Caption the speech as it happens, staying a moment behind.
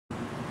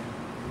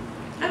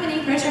How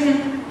many? Raise your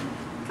hand.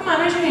 Come on,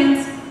 raise your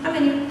hands. How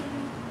many?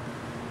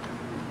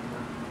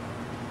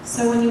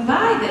 So when you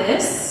buy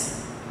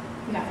this,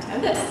 you have to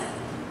have this.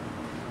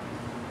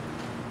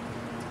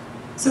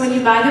 So when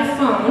you buy the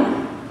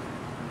phone,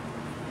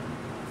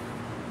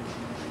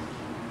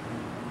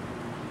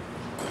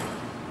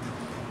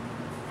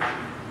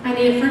 I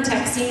need it for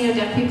texting. You know,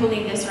 deaf people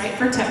need this, right,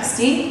 for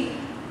texting.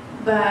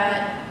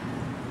 But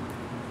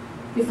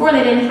before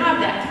they didn't have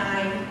that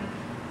kind.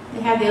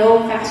 They had the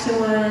old-fashioned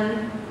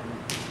one.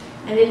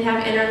 I didn't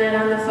have internet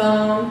on the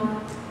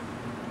phone.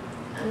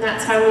 And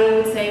that's how we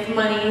would save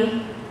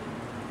money.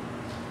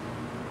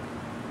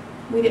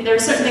 There were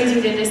certain things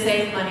we did to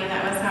save money.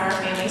 That was how our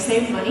family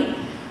saved money.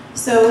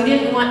 So we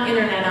didn't want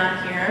internet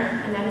on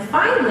here. And then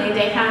finally,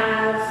 they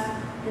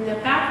have, in the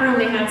back room,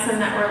 they had some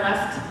that were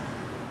left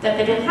that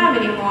they didn't have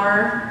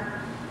anymore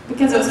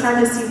because it was hard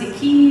to see the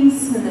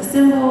keys and the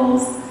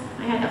symbols.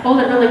 I had to hold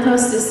it really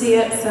close to see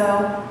it,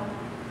 so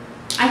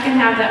I can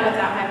have that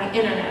without having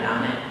internet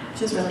on it,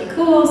 which is really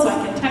cool, so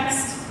I can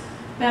text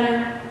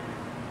better.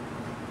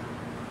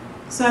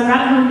 So I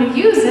brought it home to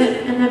use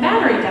it, and the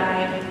battery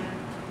died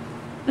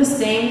the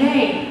same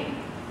day.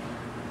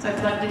 So I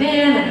plugged it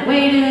in, and I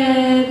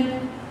waited,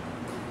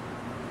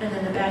 and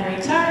then the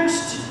battery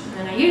charged, and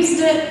then I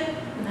used it,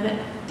 and then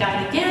it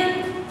died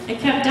again. It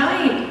kept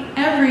dying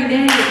every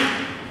day.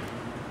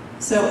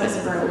 So it was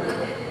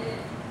broke.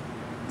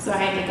 So I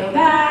had to go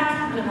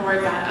back. I don't know where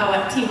I got it. Oh,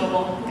 at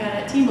T-Mobile. I got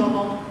it at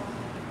T-Mobile.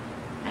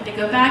 I had to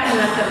go back and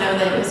let them know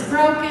that it was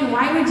broken.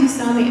 Why would you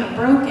sell me a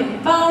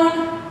broken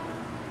phone?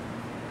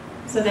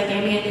 So they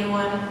gave me a new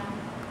one.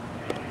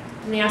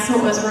 And they asked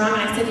what was wrong,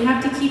 and I said, you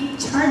have to keep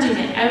charging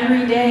it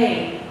every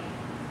day.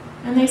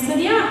 And they said,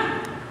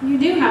 yeah, you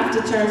do have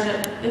to charge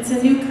it. It's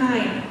a new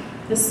kind.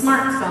 The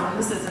smartphone.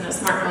 This isn't a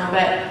smartphone,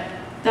 but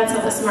that's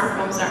how the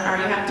smartphones are.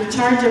 You have to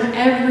charge them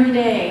every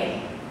day.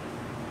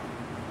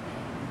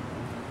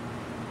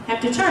 You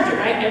have to charge it,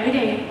 right? Every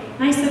day.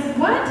 And I said,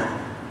 what?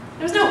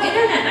 There's no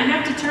internet. I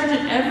have to charge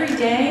it every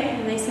day?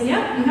 And they said,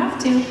 yep, you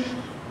have to.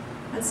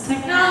 That's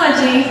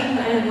technology.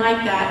 I didn't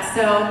like that.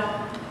 So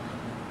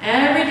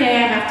every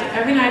day I have to,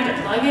 every night I have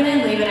to plug it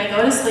in, leave it, I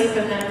go to sleep,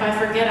 and then if I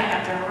forget, I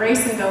have to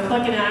erase and go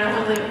plug it in. I don't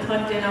want to leave it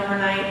plugged in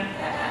overnight.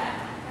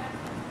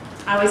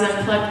 I always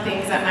unplug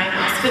things at my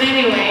house. But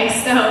anyway,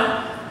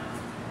 so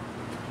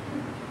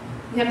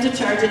you have to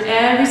charge it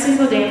every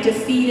single day. You have to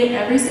feed it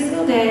every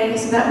single day.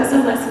 So that was a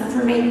lesson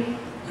for me.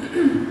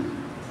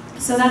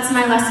 So that's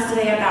my lesson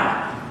today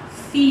about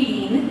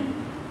feeding.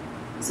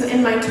 So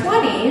in my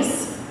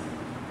 20s,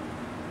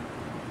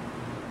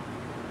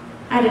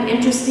 I had an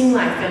interesting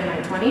life in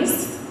my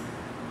 20s.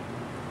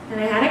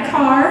 And I had a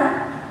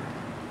car.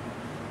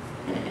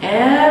 And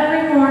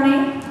every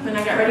morning, when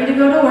I got ready to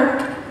go to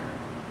work,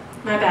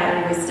 my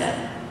battery was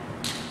dead.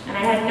 And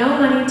I had no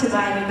money to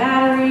buy a new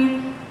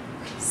battery.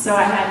 So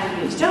I had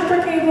to use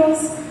jumper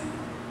cables.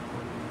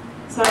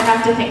 So I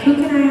have to think, who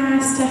can I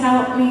ask to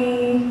help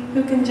me?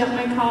 Who can jump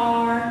my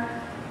car?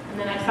 And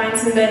then I'd find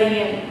somebody,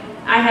 and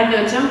I had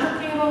no jumper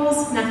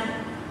cables, nothing.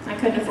 I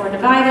couldn't afford to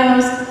buy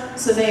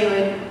those. So they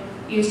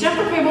would use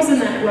jumper cables,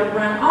 and then it would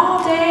run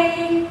all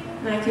day,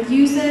 and I could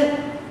use it.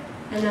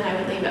 And then I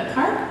would leave it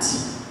parked,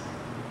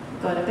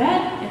 go to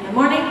bed. In the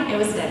morning, it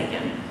was dead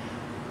again.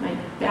 My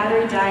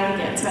battery died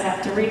again, so I'd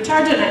have to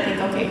recharge it, and I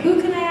think, okay,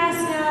 who can I ask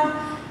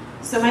now?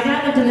 So my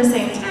dad lived in the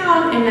same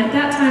town, and at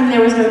that time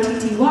there was no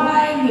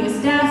TTY, he was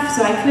deaf,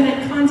 so I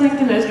couldn't contact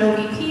him, there was no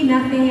VP,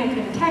 nothing, I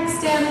couldn't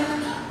text him,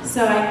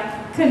 so I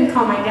couldn't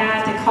call my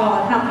dad to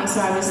call and help me, so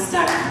I was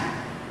stuck.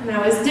 And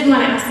I didn't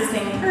want to ask the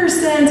same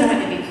person, so I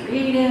had to be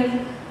creative.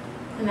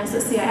 And let's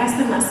see, I asked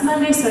them last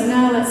Monday, so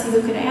no, let's see,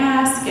 who could I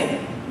ask?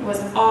 And it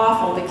was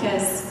awful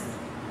because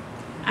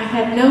I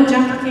had no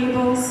jumper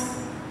cables.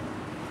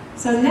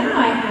 So now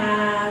I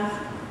have,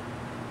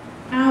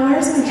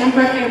 where's my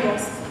jumper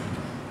cables?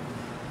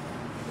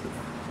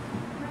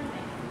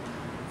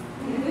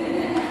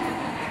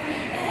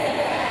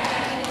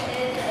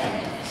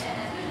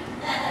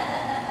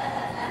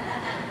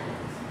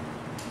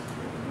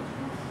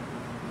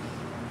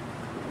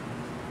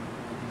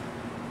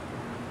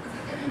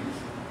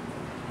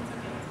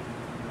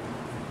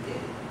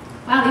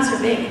 Wow, these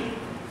are big.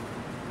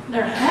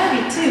 They're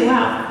heavy too,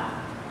 wow.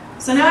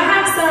 So now I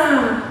have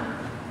some,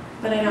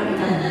 but I don't need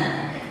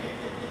them.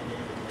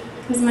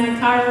 Because my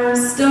car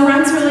still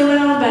runs really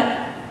well, but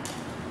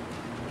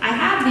I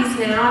have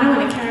these now. I don't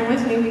want to carry them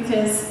with me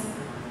because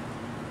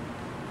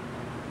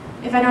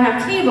if I don't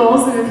have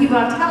cables and then people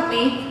have to help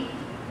me,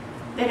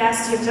 they'd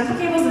ask, do you have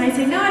jumper cables? And I'd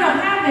say, no, I don't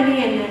have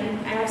any. And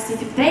then I asked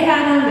if they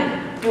had them,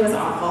 and it was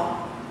awful.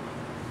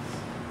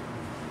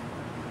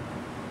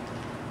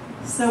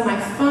 So my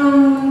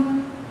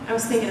phone, I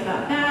was thinking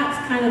about that.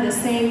 It's kind of the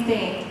same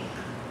thing.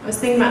 I was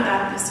thinking about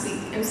that this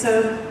week. And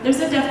so there's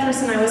a deaf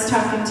person I was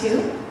talking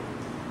to.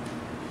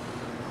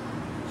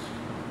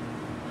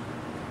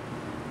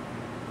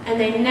 And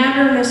they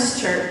never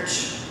miss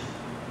church.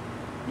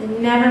 They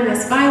never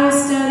miss Bible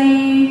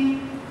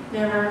study.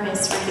 Never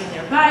miss reading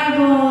their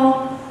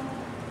Bible.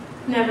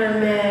 Never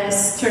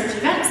miss church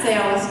events. They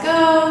always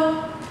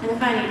go. and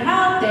if I need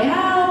help, they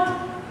help.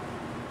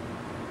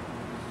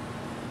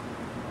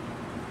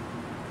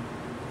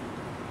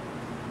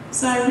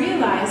 So I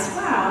realized,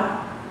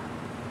 wow,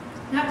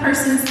 that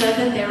person said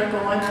that they were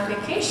going on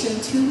vacation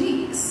 2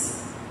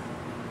 weeks.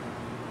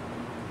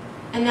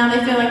 And now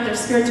they feel like their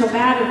spiritual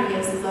battery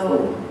is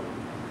low.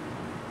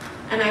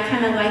 And I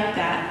kind of like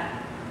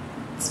that,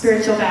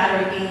 spiritual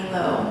battery being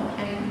low.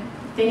 And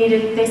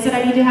they said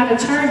I need to have a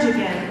charge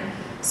again.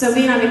 So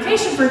being on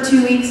vacation for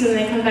 2 weeks and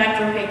they come back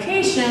from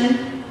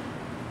vacation,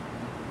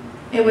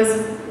 it was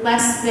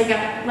less, they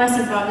got less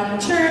involved in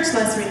the church,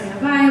 less reading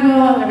the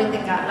Bible,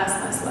 everything got less.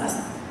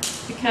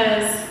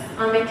 Because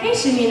on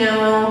vacation, you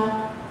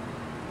know,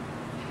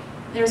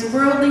 there's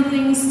worldly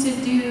things to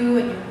do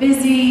and you're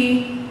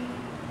busy,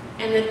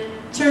 and the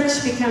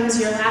church becomes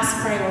your last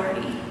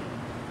priority.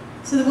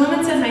 So the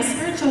woman said, my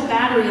spiritual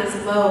battery is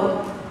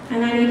low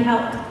and I need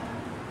help.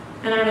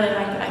 And I really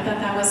liked it. I thought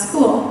that was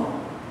cool.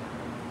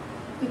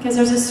 Because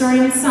there's a story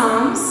in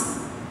Psalms,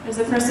 there's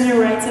a person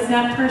who writes of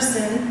that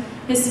person,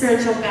 his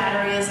spiritual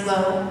battery is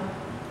low.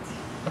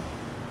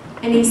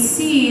 And he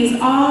sees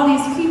all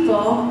these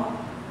people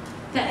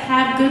that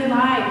have good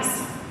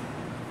lives,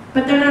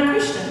 but they're not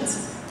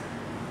Christians.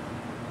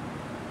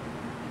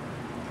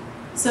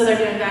 So they're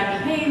doing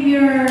bad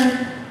behavior,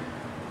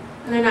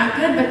 and they're not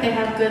good, but they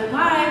have good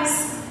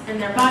lives,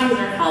 and their bodies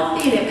are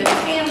healthy, they have good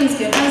families,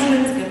 good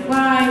husbands, good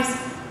wives,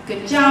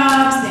 good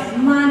jobs, they have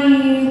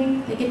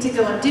money, they get to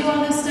go and do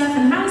all this stuff,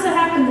 and how does it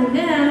happen to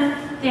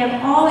them? They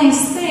have all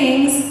these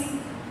things,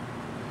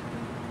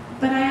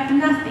 but I have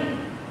nothing.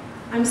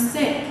 I'm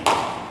sick.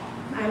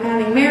 I'm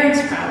having marriage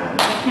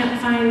problems. I can't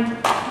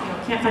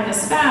find a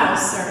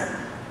spouse, or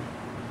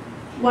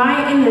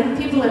why the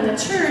people in the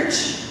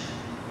church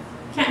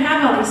can't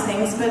have all these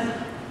things, but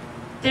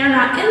they're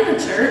not in the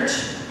church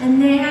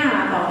and they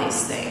have all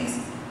these things.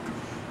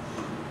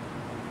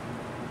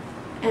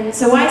 And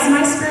so why is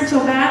my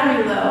spiritual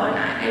battery low?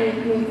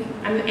 And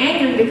I'm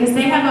angry because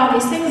they have all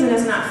these things and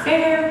it's not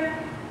fair.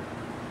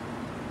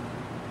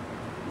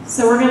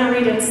 So we're going to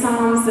read in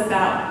Psalms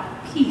about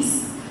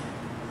peace.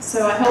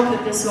 So I hope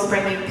that this will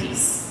bring you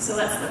peace. So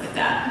let's look at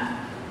that.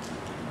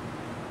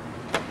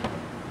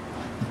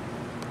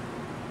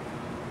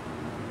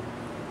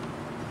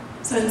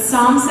 So in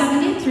Psalm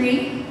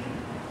 73,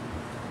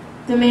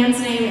 the man's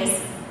name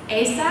is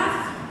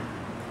Asaph.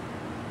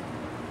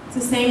 It's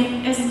the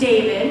same as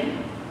David.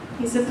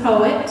 He's a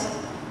poet,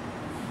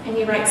 and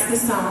he writes the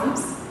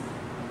Psalms.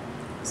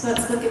 So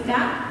let's look at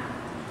that.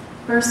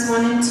 Verse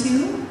 1 and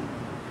 2,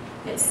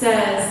 it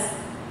says,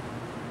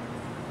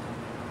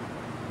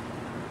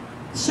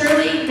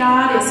 surely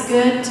God is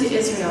good to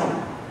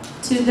Israel,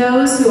 to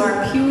those who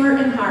are pure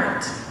in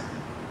heart.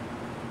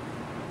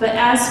 But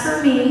as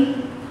for me,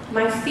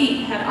 my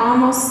feet had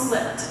almost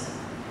slipped.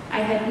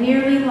 I had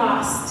nearly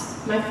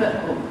lost my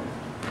foothold.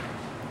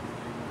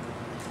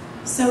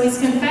 So he's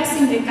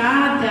confessing to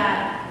God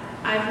that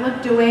I've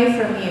looked away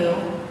from you,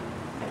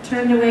 I've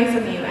turned away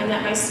from you, and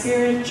that my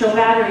spiritual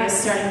battery is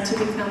starting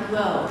to become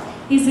low.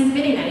 He's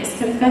admitting that, he's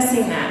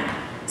confessing that.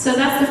 So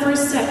that's the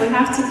first step. We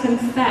have to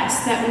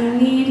confess that we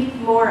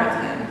need more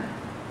of him.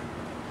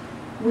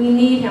 We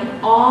need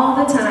him all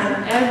the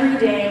time, every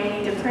day. We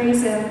need to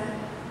praise him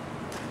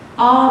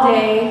all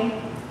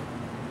day,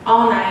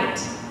 all night.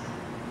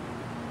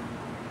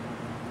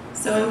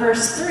 So in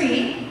verse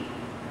 3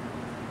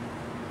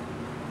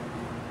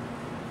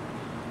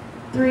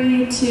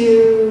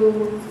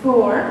 to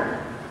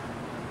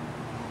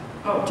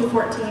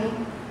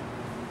 14,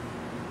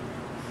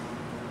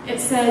 it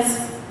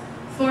says,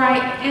 for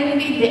I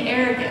envied the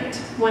arrogant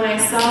when I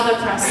saw the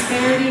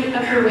prosperity of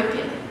the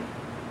wicked.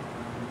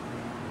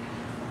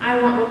 I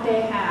want what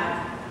they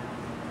have.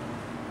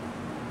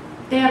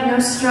 They have no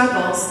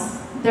struggles.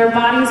 Their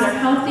bodies are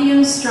healthy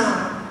and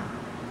strong.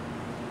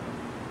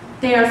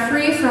 They are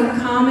free from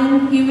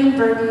common human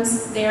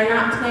burdens. They are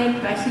not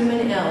plagued by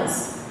human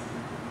ills.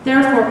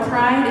 Therefore,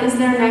 pride is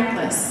their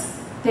necklace.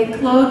 They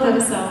clothe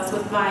themselves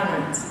with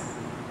violence.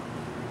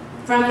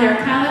 From their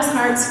callous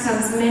hearts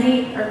comes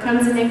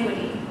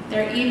iniquity.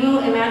 Their evil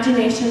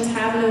imaginations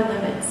have no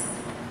limits.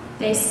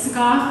 They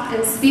scoff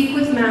and speak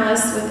with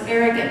malice, with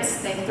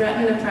arrogance they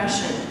threaten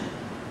oppression.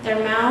 Their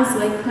mouths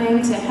lay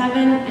claim to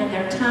heaven, and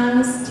their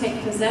tongues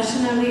take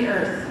possession of the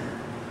earth.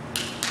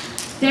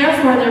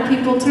 Therefore their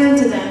people turn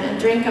to them and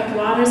drink up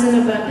waters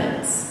in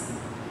abundance.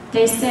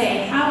 They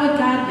say, how would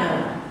God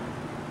know?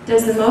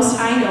 Does the Most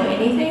High know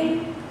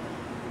anything?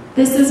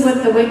 This is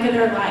what the wicked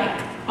are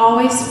like.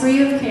 Always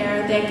free of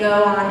care, they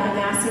go on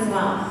amassing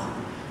wealth.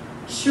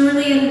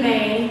 Surely in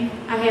vain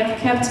I have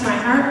kept my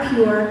heart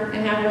pure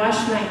and have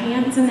washed my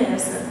hands in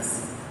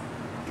innocence.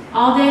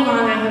 All day long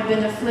I have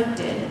been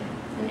afflicted,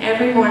 and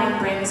every morning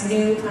brings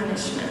new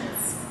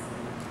punishments.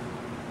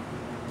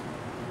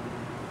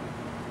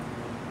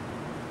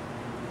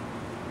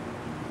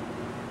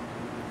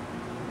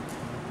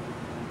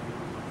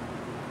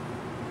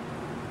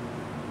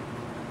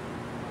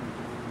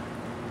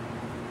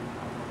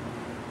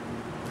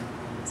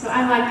 So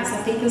I like this.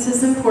 I think this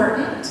is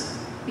important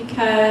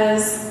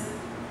because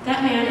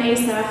That man,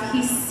 Asaph,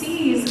 he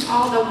sees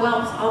all the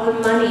wealth, all the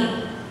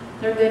money,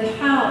 their good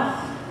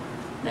health,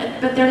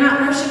 but they're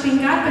not worshiping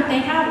God, but they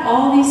have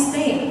all these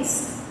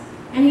things.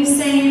 And he's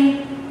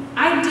saying,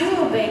 I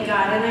do obey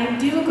God, and I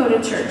do go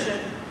to church,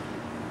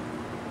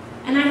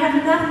 and I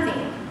have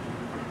nothing.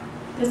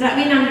 Does that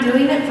mean I'm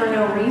doing it for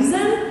no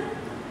reason?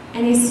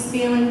 And he's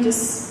feeling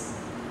despair.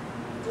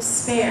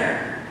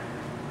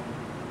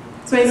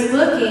 So he's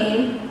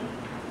looking,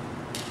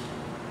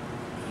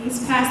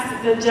 he's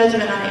past the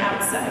judgment on the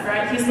outside,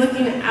 right? He's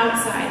looking at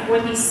outside,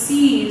 what he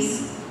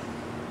sees,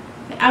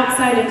 the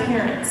outside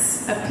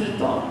appearance of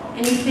people.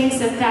 And he thinks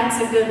that that's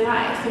a good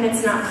life, and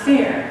it's not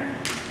fair.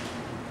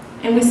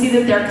 And we see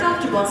that they're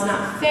comfortable, it's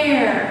not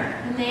fair.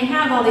 And they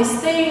have all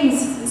these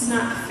things, it's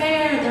not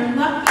fair, they're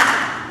lucky.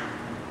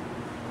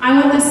 I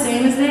want the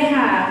same as they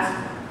have.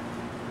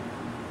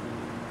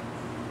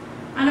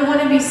 I don't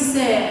want to be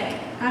sick.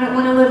 I don't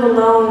want to live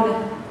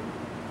alone.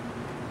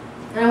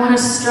 I don't want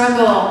to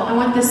struggle. I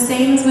want the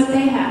same as what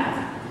they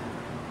have.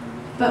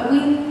 But we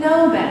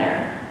know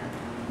better,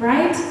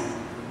 right?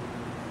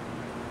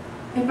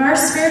 If our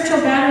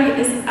spiritual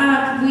battery is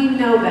up, we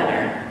know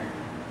better.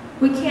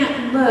 We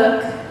can't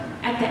look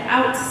at the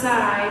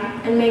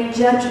outside and make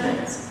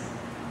judgments.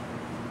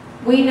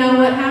 We know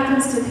what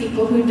happens to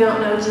people who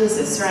don't know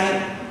Jesus,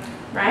 right?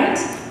 Right?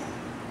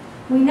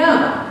 We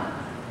know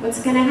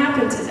what's going to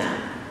happen to them.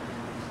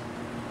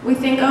 We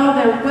think, oh,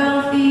 they're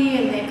wealthy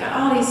and they've got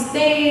all these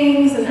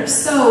things and they're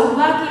so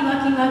lucky,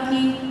 lucky,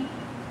 lucky.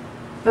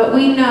 But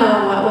we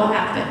know what will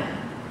happen,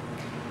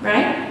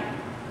 right?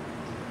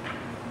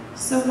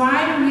 So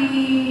why do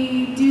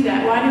we do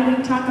that? Why do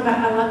we talk about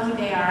how lucky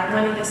they are and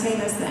wanting the same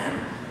as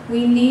them?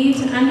 We need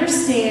to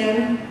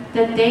understand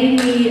that they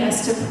need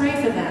us to pray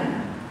for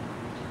them.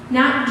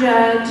 Not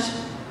judge,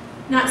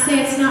 not say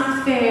it's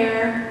not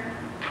fair.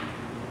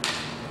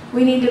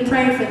 We need to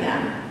pray for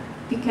them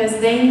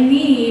because they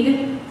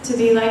need to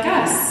be like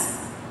us.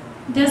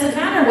 It doesn't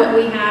matter what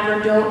we have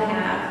or don't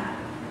have,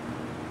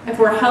 if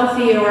we're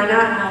healthy or we're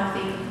not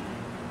healthy.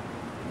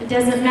 It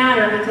doesn't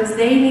matter because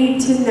they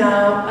need to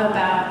know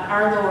about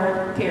our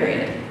Lord,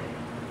 period.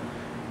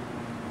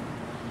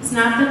 It's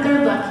not that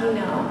they're lucky,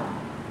 no.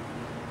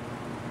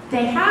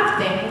 They have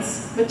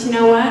things, but you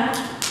know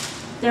what?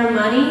 Their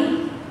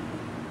money,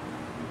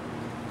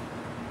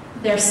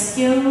 their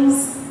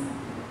skills,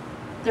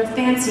 their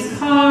fancy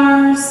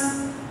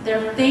cars,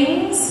 their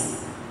things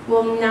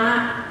will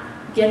not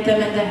get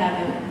them into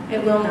heaven.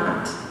 It will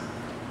not.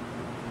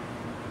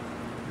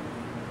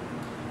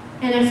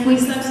 And if we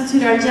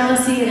substitute our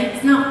jealousy and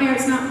it's not fair,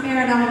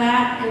 and all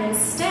that, and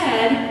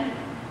instead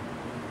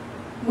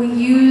we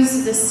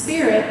use the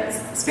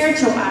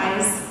spiritual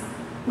eyes,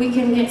 we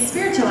can get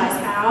spiritual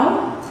eyes.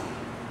 How?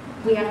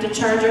 We have to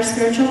charge our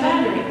spiritual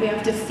battery. We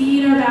have to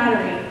feed our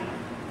battery.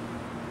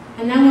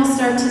 And then we'll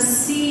start to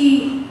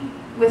see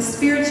with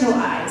spiritual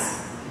eyes.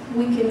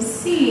 We can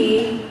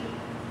see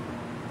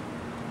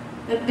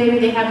that maybe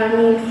they have a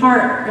mean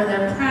heart, or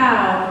they're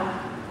proud,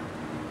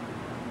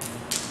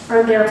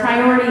 or their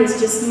priority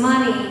is just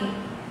money,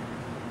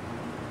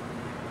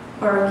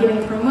 or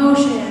getting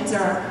promotions,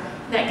 or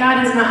that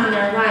God is not in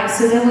their life.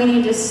 So then we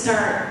need to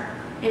start,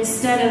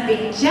 instead of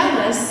being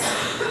jealous,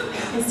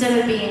 instead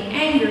of being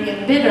angry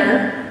and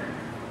bitter,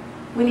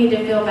 we need to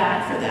feel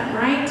bad for them,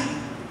 right?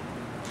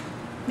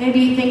 Maybe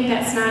you think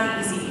that's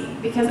not easy,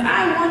 because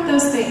I want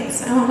those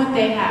things. I want what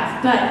they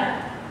have,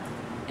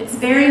 but it's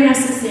very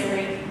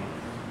necessary.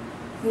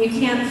 You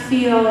can't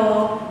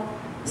feel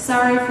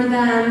sorry for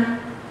them.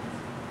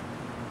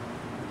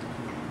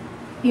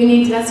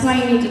 That's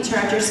why you need to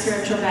charge your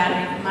spiritual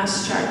battery. You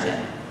must charge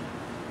it.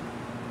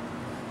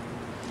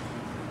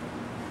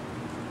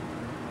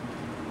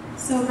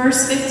 So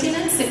verse 15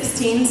 and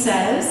 16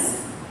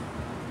 says,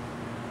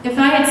 if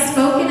I had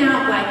spoken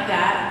out like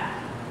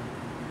that,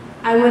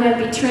 I would have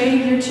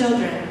betrayed your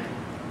children.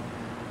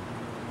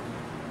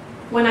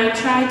 When I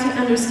tried to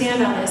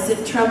understand all this,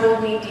 it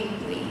troubled me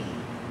deeply.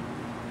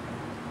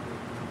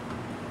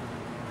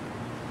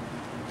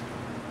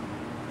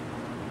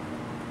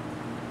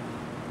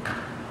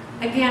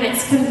 Again,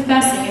 it's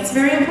confessing. It's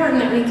very important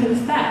that we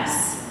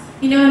confess.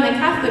 You know, in the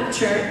Catholic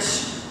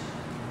Church,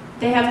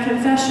 they have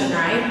confession,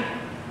 right?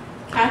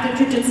 Catholic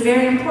Church, it's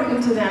very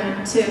important to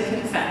them to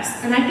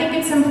confess. And I think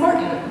it's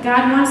important.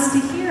 God wants to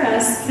hear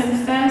us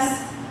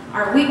confess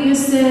our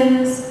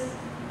weaknesses,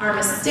 our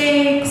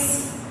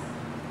mistakes.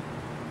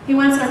 He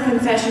wants our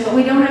confession, but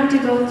we don't have to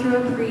go through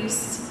a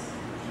priest.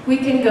 We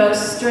can go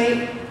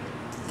straight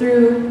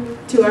through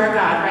to our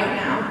God right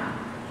now.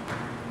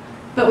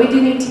 But we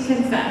do need to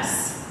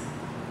confess.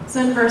 So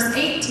in verse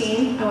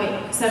 17,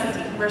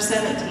 verse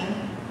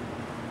 17,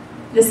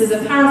 this is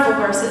a powerful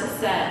verse. It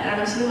said, I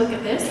want you to look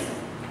at this.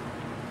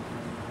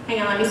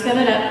 Hang on, let me set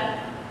it up.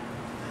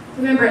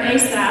 Remember,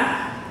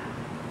 Asaph,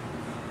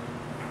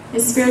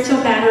 his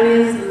spiritual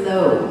battery is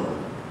low.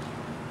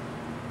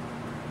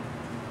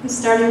 He's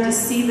starting to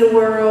see the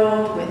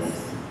world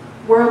with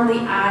worldly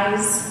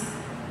eyes.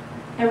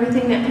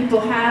 Everything that people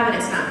have, and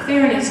it's not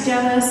fair, and he's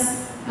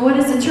jealous. And what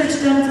has the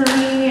church done for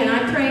me? And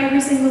I pray every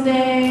single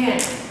day,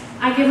 and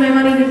I give my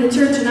money to the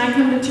church, and I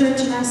come to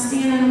church, and I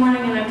stand in the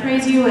morning, and I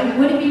praise you, and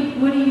what are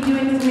you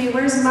doing for me?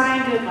 Where's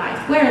my good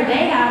life? Where?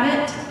 They have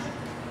it.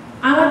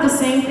 I want the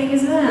same thing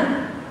as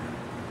them.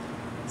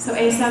 So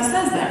Asaph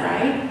says that,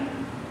 right?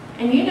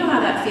 And you know how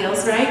that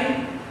feels,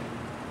 right?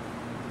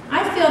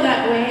 I feel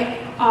that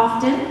way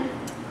often.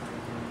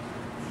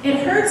 It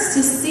hurts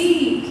to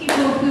see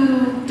people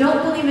who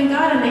don't believe in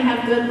God and they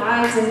have good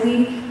lives, and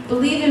we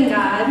believe in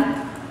God,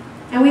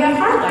 and we have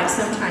hard lives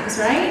sometimes,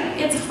 right?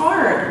 It's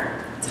hard.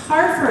 It's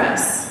hard for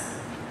us.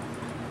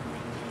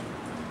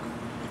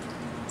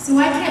 So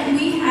why can't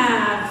we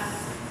have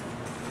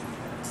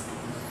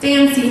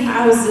fancy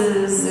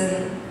houses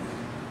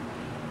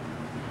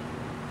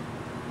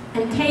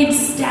and paid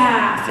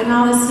staff and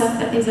all this stuff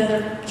that these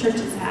other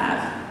churches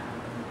have?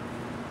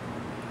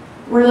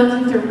 We're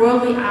looking through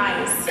worldly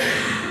eyes.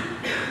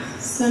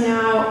 So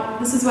now,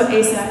 this is what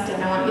Asaph did.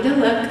 I want you to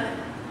look.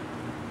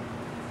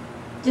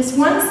 Just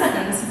one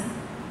sentence.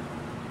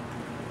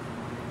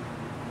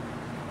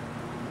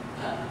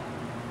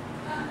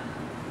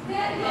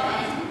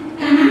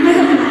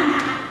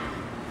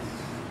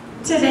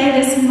 Today,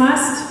 this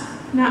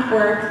must not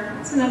work.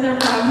 It's another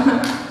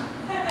problem.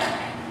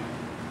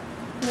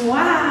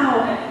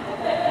 Wow.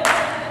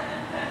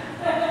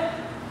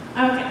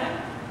 Okay.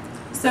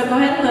 So go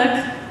ahead and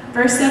look.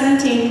 Verse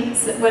 17,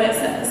 what it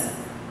says.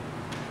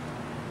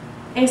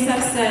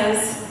 Asaph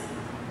says,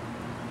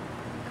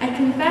 I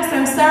confess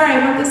I'm sorry,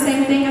 I want the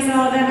same thing as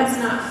all of them. It's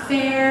not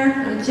fair.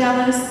 I'm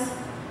jealous.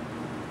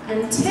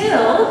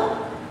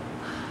 Until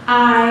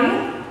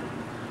I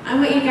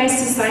want you guys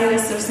to sign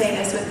this or say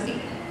this with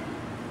me.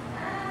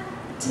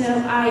 Till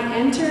I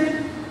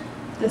entered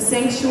the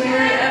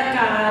sanctuary of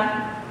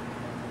God,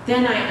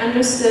 then I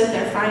understood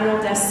their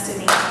final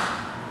destiny.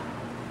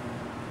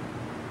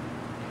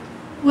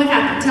 What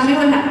happened? Tell me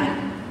what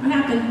happened. What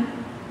happened?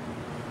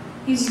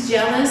 He's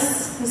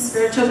jealous. His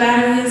spiritual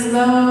battery is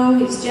low.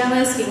 He's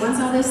jealous. He wants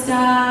all this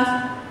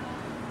stuff.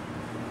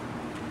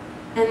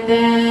 And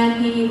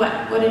then he,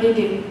 what? What did he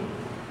do?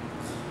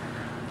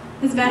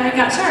 His battery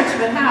got charged,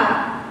 but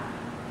how?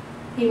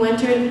 He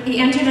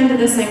entered into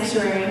the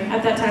sanctuary.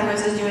 At that time it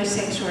was a Jewish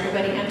sanctuary,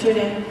 but he entered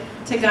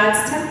into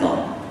God's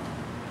temple.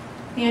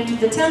 He entered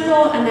the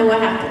temple, and then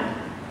what happened?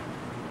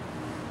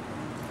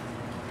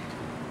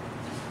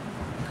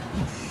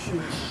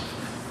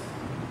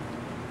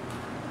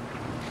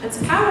 It's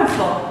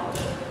powerful.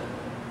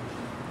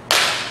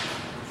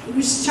 He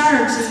was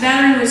charged. His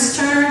battery was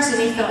charged,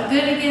 and he felt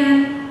good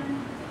again.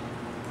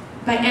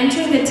 By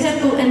entering the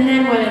temple, and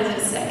then what does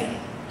it say?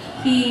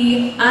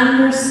 He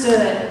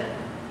understood.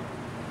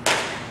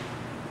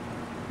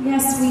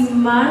 Yes, we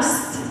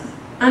must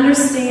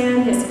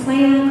understand his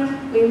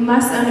plan. We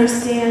must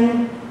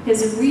understand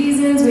his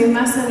reasons. We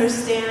must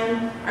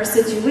understand our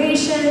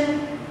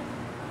situation.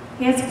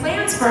 He has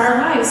plans for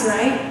our lives,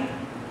 right?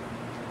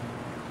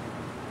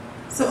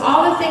 So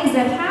all the things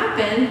that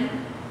happen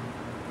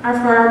are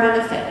for our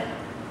benefit.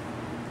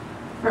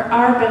 For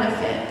our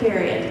benefit,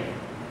 period.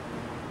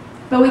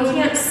 But we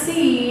can't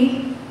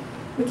see,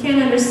 we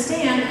can't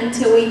understand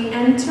until we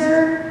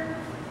enter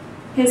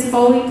his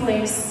holy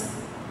place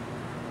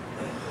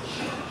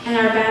and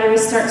our battery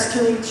starts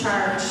to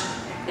recharge.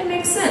 It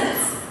makes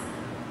sense.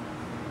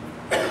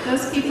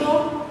 Those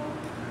people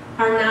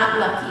are not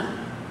lucky.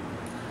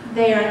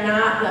 They are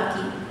not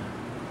lucky.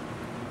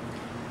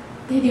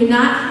 They do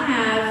not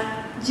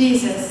have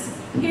Jesus,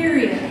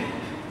 period.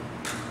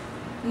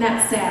 And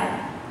that's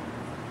sad.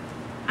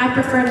 I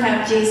prefer to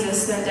have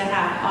Jesus than to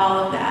have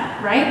all of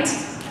that, right?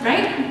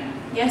 Right?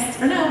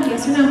 Yes or no?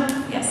 Yes or no?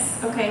 Yes.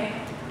 Okay.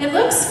 It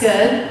looks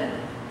good,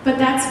 but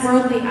that's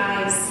worldly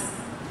eyes.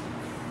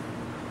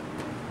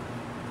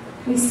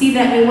 We see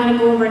that and we want to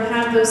go over and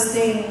have those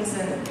things,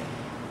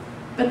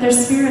 but their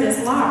spirit is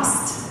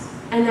lost,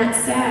 and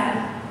that's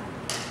sad.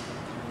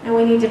 And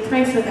we need to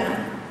pray for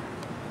them.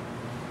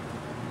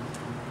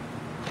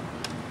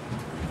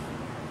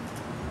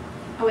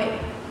 Oh, wait.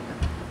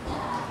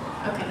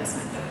 Okay, that's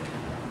fine.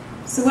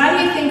 So why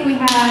do you think we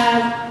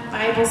have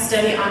Bible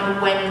study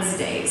on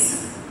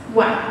Wednesdays?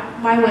 Why?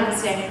 Why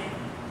Wednesday?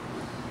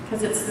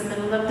 Because it's the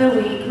middle of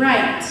the week,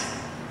 right?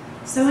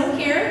 So in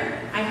here,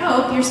 I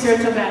hope your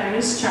spiritual battery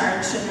is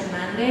charged, and then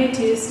Monday,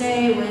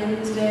 Tuesday,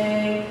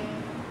 Wednesday,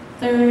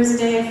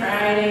 Thursday,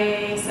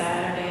 Friday,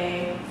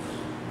 Saturday.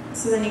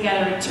 So then you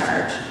gotta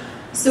recharge.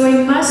 So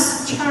we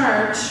must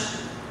charge.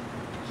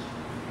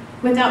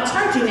 Without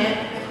charging it,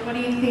 what do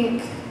you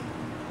think?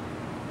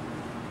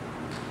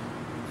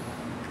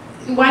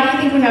 Why do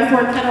you think we have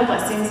 4 kettle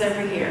blessings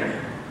every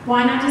year?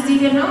 Why not just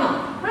eat at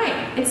home?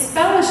 Right, it's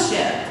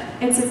fellowship.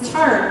 It's a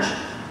charge.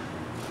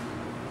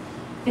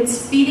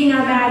 It's feeding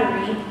our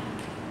battery.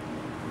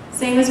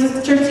 Same as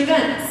with church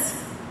events.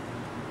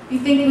 You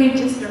think we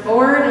just are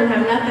bored and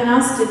have nothing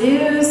else to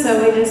do,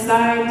 so we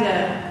decide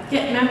to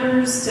get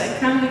members to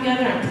come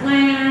together and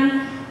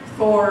plan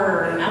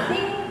for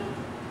nothing?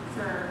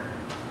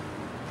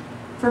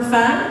 For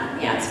fun?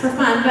 Yeah, it's for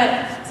fun, but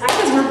it's not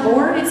because we're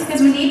bored, it's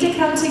because we need to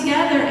come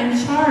together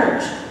and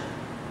charge.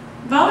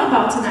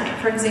 Volleyball tonight,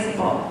 for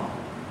example.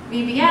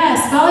 VBS,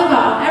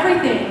 volleyball,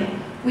 everything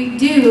we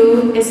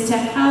do is to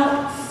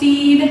help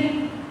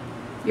feed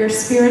your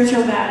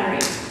spiritual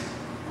battery.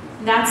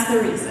 That's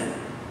the reason.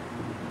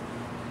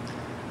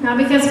 Not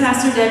because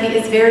Pastor Debbie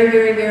is very,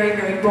 very, very,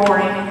 very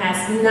boring and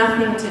has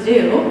nothing to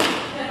do.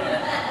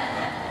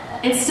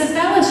 It's to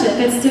fellowship.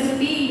 It's to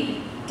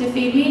feed. To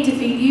feed me, to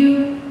feed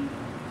you.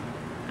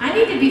 I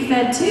need to be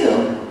fed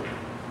too.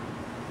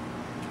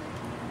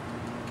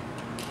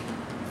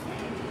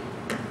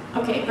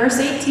 Okay, verse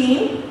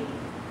 18.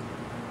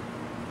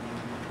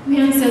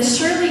 Man says,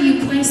 surely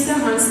you place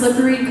them on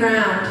slippery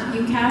ground.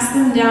 You cast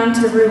them down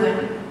to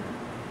ruin.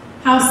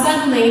 How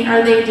suddenly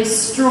are they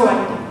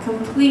destroyed,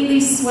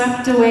 completely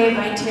swept away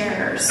by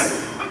terrors.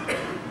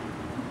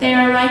 They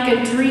are like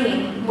a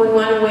dream when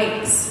one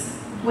awakes.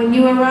 When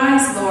you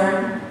arise,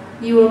 Lord,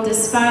 you will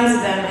despise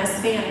them as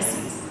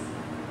fantasies.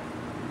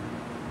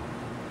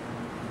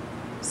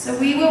 So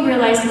we will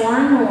realize more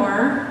and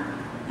more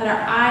that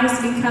our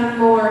eyes become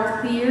more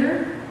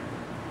clear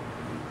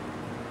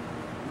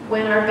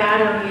when our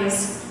battery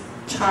is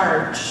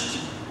charged.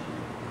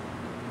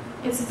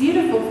 It's a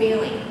beautiful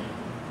feeling.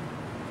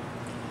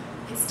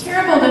 It's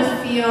terrible to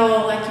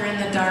feel like you're in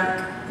the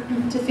dark,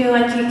 to feel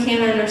like you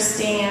can't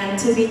understand,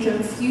 to be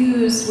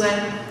confused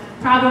when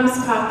problems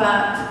pop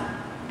up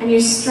and you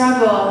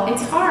struggle.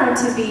 It's hard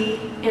to be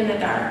in the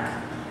dark.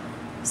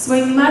 So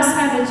we must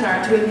have a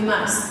charge. We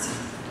must.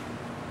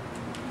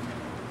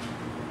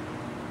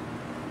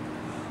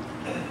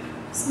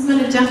 So I'm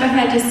going to jump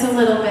ahead just a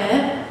little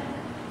bit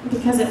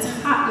because it's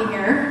hot in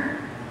here,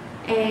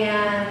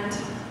 and,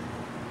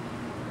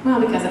 well,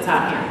 because it's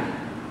hot here.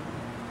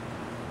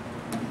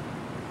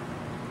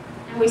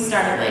 And we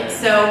started late.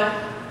 So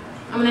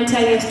I'm going to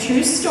tell you a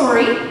true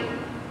story.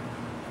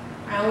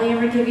 I only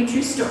ever give you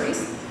true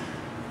stories.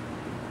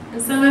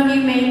 And some of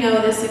you may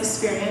know this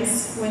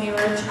experience when you were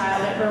a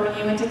child or when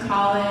you went to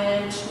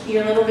college.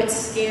 You're a little bit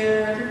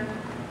scared.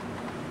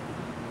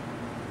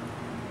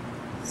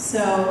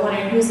 So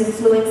wondering who's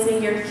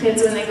influencing your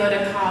kids when they go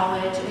to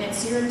college, and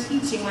it's your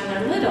teaching when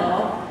they're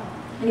little,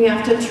 and you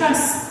have to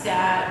trust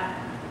that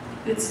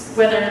it's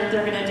whether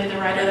they're going to do the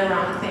right or the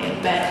wrong thing.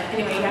 But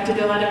anyway, you have to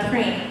do a lot of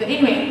praying. But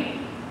anyway,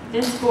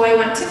 this boy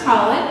went to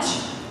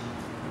college,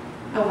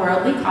 a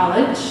worldly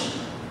college,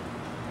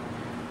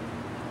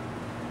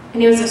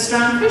 and he was a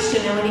strong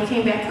Christian. And when he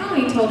came back home,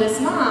 he told his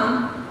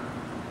mom,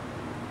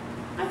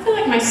 I feel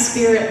like my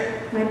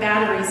spirit, my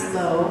battery's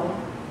low.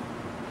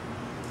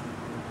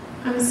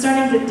 I'm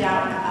starting to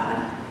doubt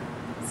God.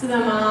 So the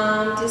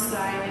mom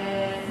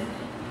decided,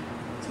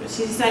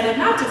 she decided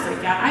not to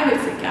freak out. I would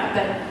freak out,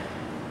 but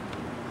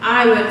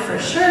I would for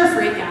sure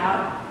freak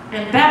out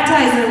and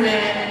baptize him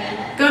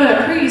and go to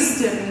a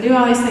priest and do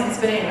all these things.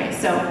 But anyway,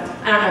 so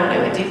I don't know what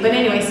I would do. But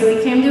anyway, so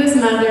he came to his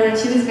mother, and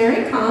she was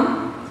very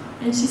calm.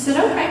 And she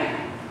said, okay,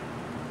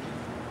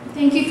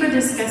 thank you for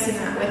discussing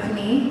that with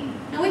me.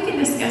 And we can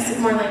discuss it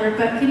more later,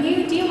 but do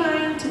you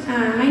mind,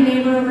 my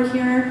neighbor over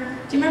here,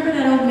 do you remember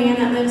that old man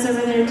that lives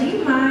over there? Do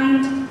you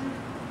mind?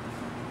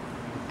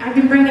 I've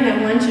been bringing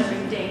him lunch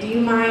every day. Do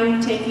you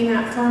mind taking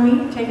that for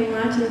me? Taking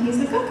lunch? And he's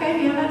like,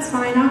 okay, yeah, that's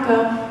fine, I'll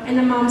go. And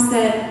the mom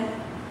said,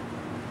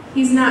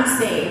 he's not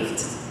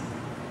saved.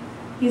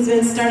 I've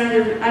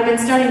been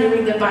starting to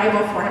read the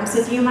Bible for him.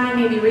 So do you mind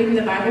maybe reading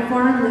the Bible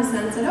for him? And the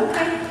son said,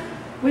 okay.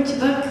 Which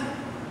book?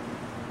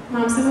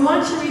 Mom said, well, why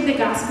don't you read the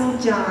Gospel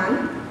of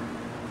John?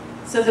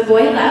 So the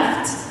boy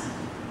left.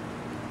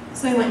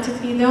 So I went to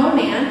feed the old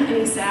man, and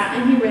he sat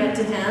and he read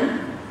to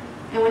him.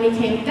 And when he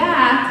came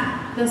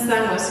back, the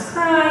son was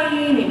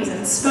crying, he was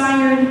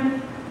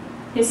inspired,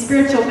 his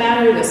spiritual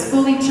battery was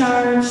fully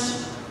charged,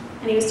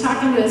 and he was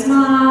talking to his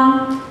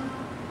mom.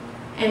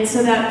 And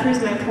so that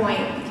proves my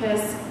point,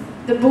 because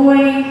the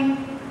boy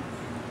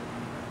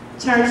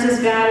charged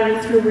his battery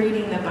through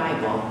reading the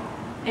Bible.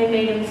 It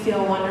made him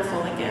feel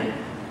wonderful again.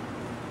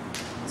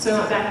 So I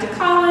went back to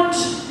college,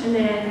 and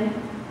then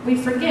we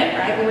forget,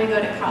 right, when we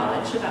go to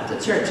college about the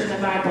church and the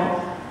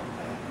Bible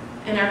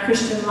and our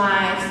Christian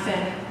life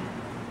and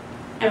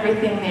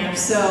everything there.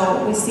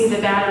 So we see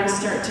the battery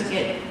start to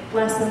get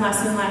less and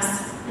less and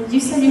less. And you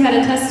said you had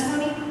a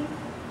testimony?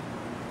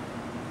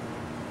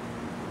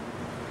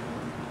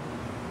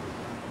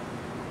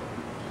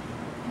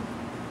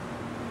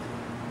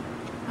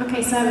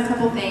 Okay, so I have a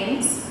couple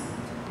things.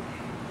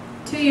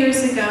 2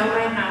 years ago,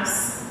 I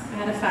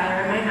had a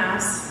fire in my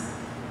house.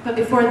 But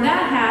before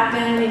that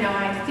happened,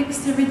 I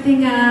fixed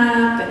everything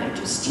up, and I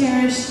just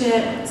cherished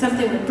it.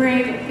 Something would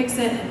break, I'd fix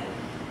it.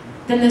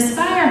 Then this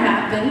fire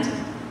happened,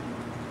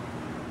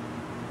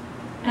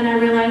 and I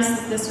realized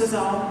that this was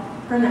all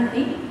for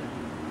nothing.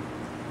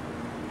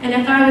 And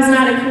if I was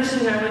not a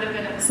Christian, I would have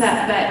been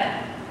upset, but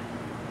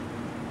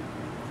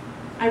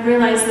I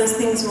realized those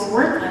things were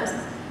worthless.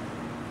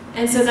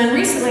 And so then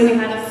recently we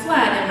had a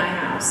flood in my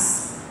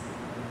house.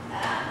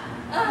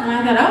 And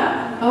I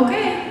thought, oh,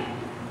 okay.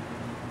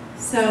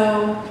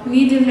 So we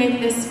need to make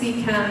this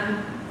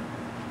become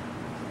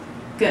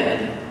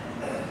good.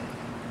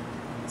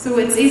 So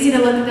it's easy to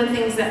look at the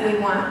things that we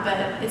want, but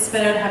it's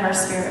better to have our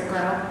spirit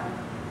grow.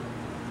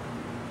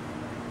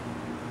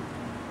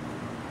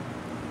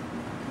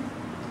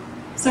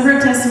 So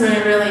her testimony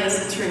really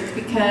is the truth,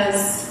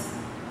 because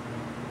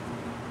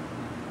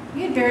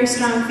we had a very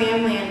strong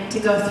family and to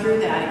go through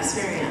that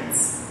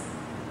experience.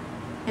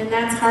 And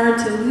that's hard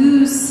to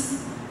lose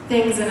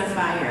things in a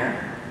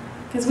fire,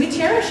 because we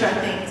cherish our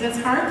things.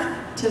 It's hard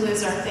to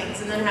lose our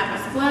things and then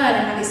have a flood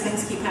and have these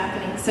things keep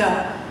happening. So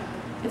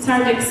it's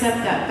hard to accept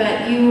that,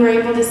 but you were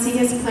able to see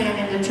his plan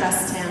and to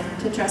trust him,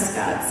 to trust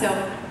God. So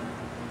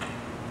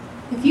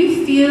if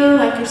you feel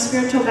like your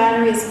spiritual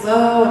battery is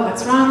low and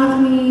what's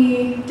wrong with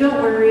me,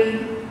 don't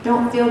worry.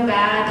 Don't feel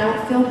bad.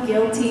 Don't feel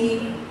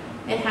guilty.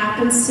 It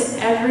happens to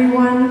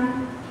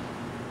everyone.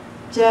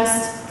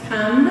 Just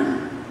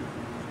come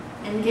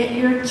and get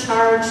your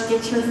charge,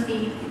 get your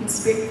feed, and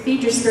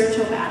feed your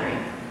spiritual battery.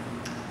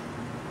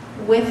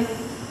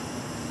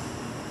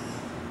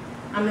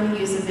 I'm going to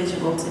use a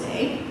visual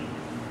today.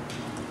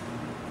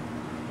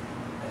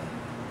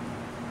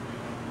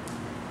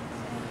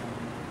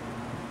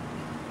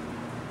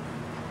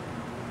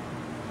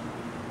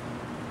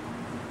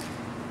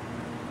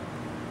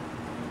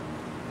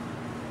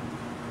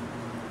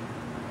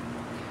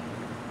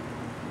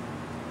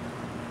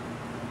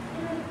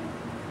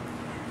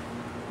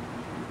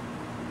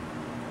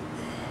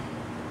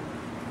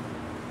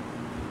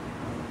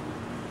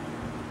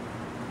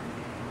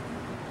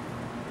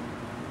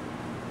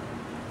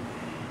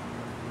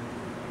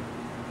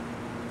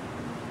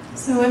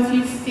 So if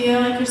you feel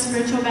like your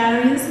spiritual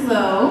battery is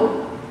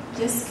low,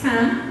 just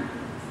come.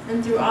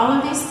 And through all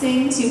of these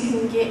things, you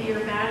can get your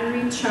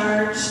battery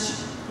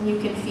charged and you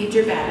can feed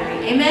your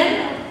battery.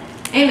 Amen?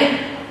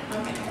 Amen.